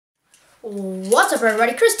What's up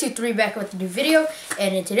everybody, Chris23 back with a new video,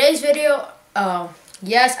 and in today's video,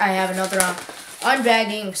 yes, I have another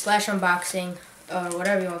unbagging slash unboxing, or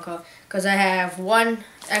whatever you want to call it, because I have I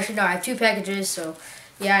have two packages, so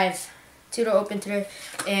yeah, I have two to open today,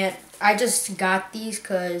 and I just got these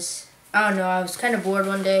because, I don't know, I was kind of bored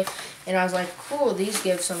one day, and I was like, cool, these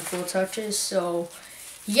give some cool touches, so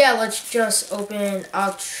yeah, let's just open.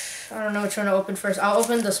 I don't know which one to open first. I'll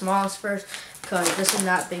open the smallest first because this is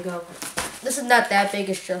not big of. This is not that big.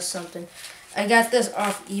 It's just something. I got this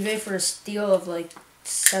off eBay for a steal of like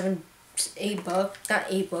 $8. Not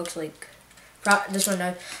 $8. Like this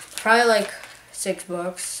one, probably like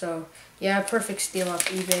 $6. So yeah, perfect steal off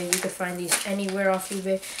eBay. You could find these anywhere off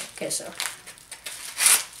eBay. Okay, so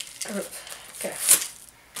okay.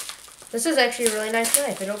 This is actually a really nice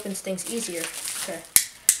knife. It opens things easier. Okay.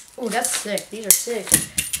 Oh, that's sick. These are sick.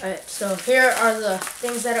 Alright, so here are the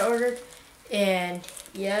things that I ordered. And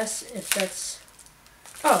yes, if that's...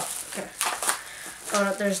 Oh, okay. Oh,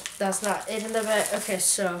 no, that's not it in the bag. Okay,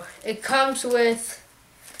 so it comes with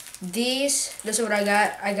these. This is what I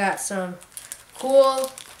got. I got some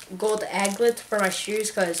cool gold aglets for my shoes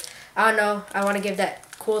because, I don't know, I want to give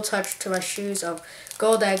that cool touch to my shoes of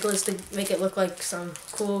gold aglets to make it look like some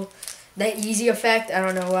cool... that easy effect, I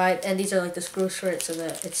don't know why, and these are like the screws for it so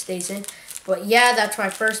that it stays in. But yeah, that's my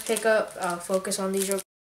first pickup. I'll focus on these real quick.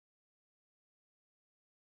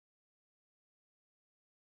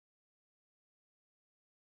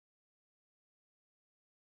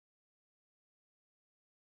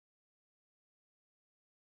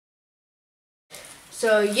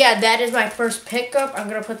 So yeah, that is my first pickup. I'm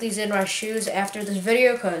gonna put these in my shoes after this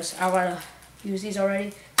video because I wanna use these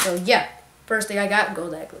already. So yeah, first thing I got,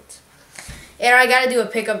 gold aglets. And I gotta do a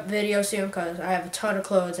pickup video soon because I have a ton of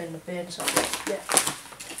clothes in the bin. So yeah.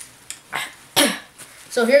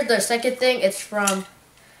 So here's the second thing. It's from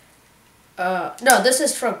no, this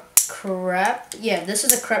is from Crep. Yeah, this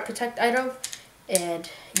is a Crep Protect item. And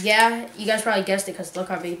yeah, you guys probably guessed it because look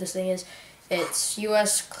how big this thing is. It's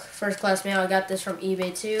US first class mail. I got this from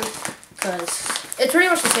eBay too because it's pretty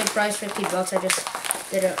much the same price, $50.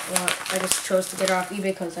 I just chose to get it off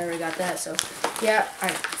eBay because I already got that. So yeah,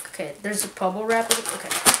 okay, there's a bubble wrap.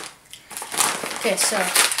 Okay, so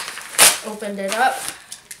opened it up,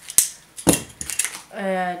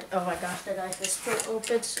 and oh my gosh, the knife is still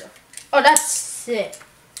open. So oh, that's sick.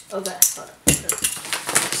 Okay, hold on.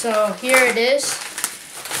 So here it is.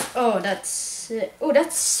 Oh, that's sick. Oh,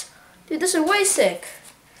 dude, this is way sick.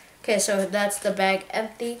 Okay, so that's the bag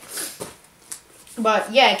empty.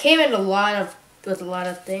 But yeah, it came in with a lot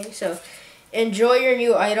of things. So enjoy your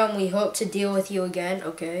new item. We hope to deal with you again.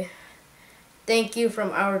 Okay. Thank you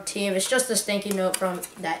from our team. It's just this thank you note from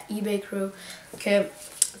that eBay crew. Okay.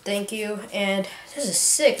 Thank you. And this is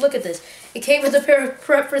sick. Look at this. It came with a pair of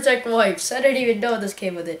Crep Protect wipes. I didn't even know this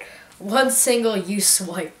came with it. One single use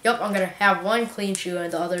wipe. Yup, I'm gonna have one clean shoe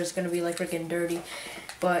and the other is gonna be like freaking dirty.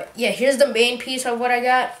 But yeah, here's the main piece of what I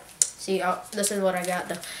got. See, this is what I got.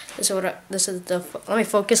 Let me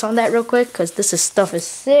focus on that real quick because stuff is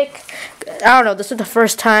sick. I don't know. This is the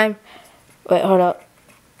first time. Wait, hold up.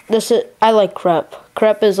 I like Crep.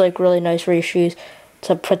 Crep is like really nice for your shoes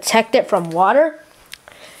to protect it from water.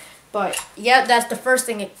 But yeah, that's the first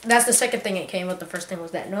thing. That's the second thing it came with. The first thing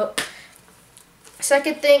was that note.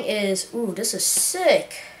 Second thing is, ooh, this is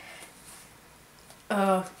sick.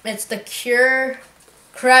 It's the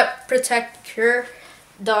Crep Protect Cure,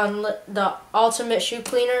 the ultimate shoe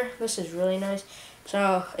cleaner. This is really nice.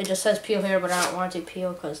 So it just says peel here, but I don't want to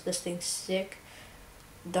peel because this thing's sick.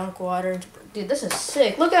 Dunk water, dude. This is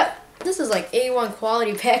sick. Look at this is like A1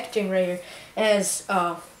 quality packaging right here. It has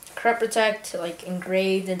Crep Protect like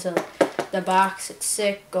engraved into the box. It's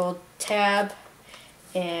sick. Gold tab,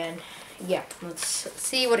 and yeah, let's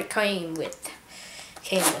see what it came with.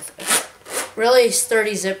 Really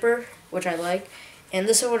sturdy zipper, which I like. And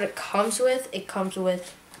this is what it comes with. It comes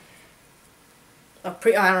with I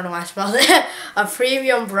don't know why I spelled it. A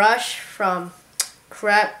premium brush from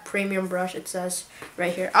Crep Premium Brush. It says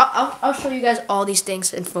right here. I'll show you guys all these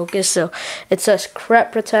things in focus. So it says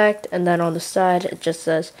Crep Protect, and then on the side it just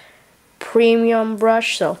says Premium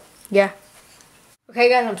Brush. So yeah. Okay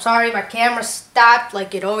guys, I'm sorry my camera stopped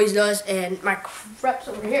like it always does, and my Crep's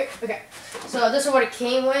over here. Okay, so this is what it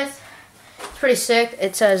came with. It's pretty sick.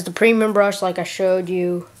 It says the premium brush like I showed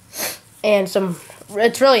you, and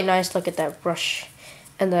it's really nice. Look at that brush.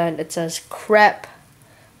 And then it says Crep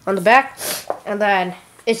on the back, and then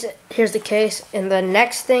here's the case, and the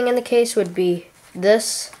next thing in the case would be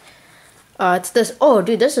this. It's this. Oh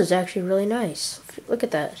dude, this is actually really nice. Look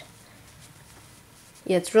at that.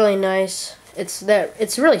 Yeah, it's really nice.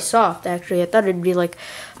 It's really soft actually. I thought it'd be like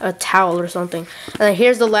a towel or something. And then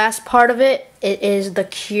here's the last part of it. It is the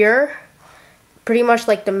cure. Pretty much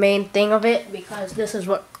like the main thing of it, because this is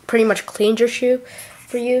what pretty much cleans your shoe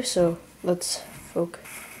for you. So let's focus.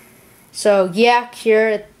 So yeah, cure.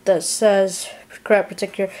 It says Crep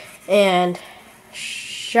Protect Cure. And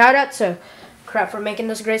shout out to Crep for making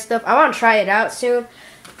this great stuff. I want to try it out soon.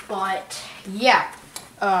 But yeah,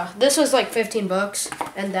 this was like 15 bucks,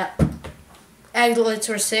 and that aglets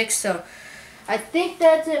were 6. So I think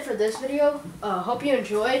that's it for this video. Hope you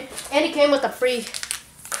enjoyed. And it came with a free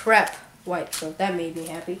Crep wipe, so that made me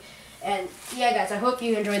happy. And yeah, guys, I hope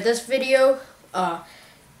you enjoyed this video.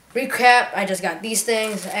 Recap: I just got these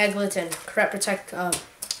things, aglets and Crep Protect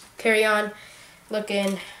carry-on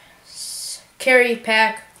looking carry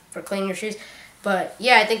pack for cleaning your shoes. But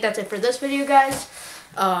yeah, I think that's it for this video, guys.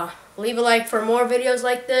 Leave a like for more videos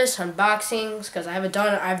like this, unboxings, because I've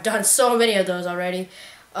done so many of those already.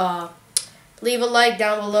 Leave a like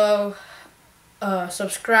down below,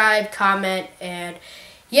 subscribe, comment, and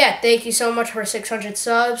yeah, thank you so much for 600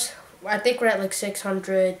 subs. I think we're at like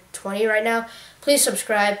 620 right now. Please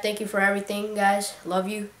subscribe. Thank you for everything, guys. Love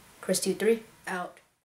you. Chris23 out.